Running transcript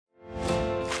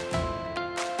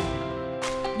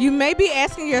You may be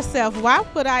asking yourself, why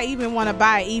would I even want to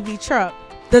buy an EV truck?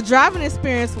 The driving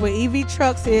experience with EV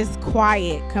trucks is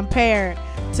quiet compared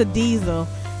to diesel,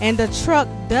 and the truck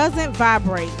doesn't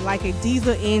vibrate like a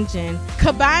diesel engine.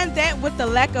 Combine that with the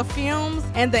lack of fumes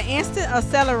and the instant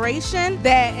acceleration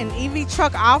that an EV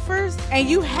truck offers, and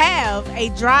you have a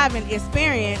driving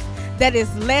experience that is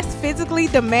less physically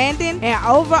demanding and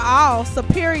overall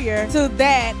superior to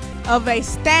that of a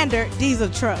standard diesel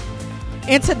truck.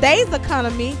 In today's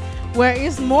economy, where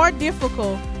it's more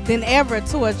difficult than ever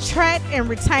to attract and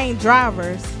retain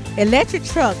drivers, electric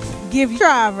trucks give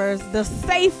drivers the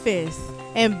safest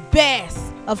and best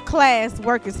of class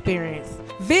work experience.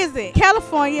 Visit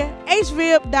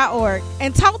CaliforniaHVIP.org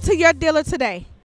and talk to your dealer today.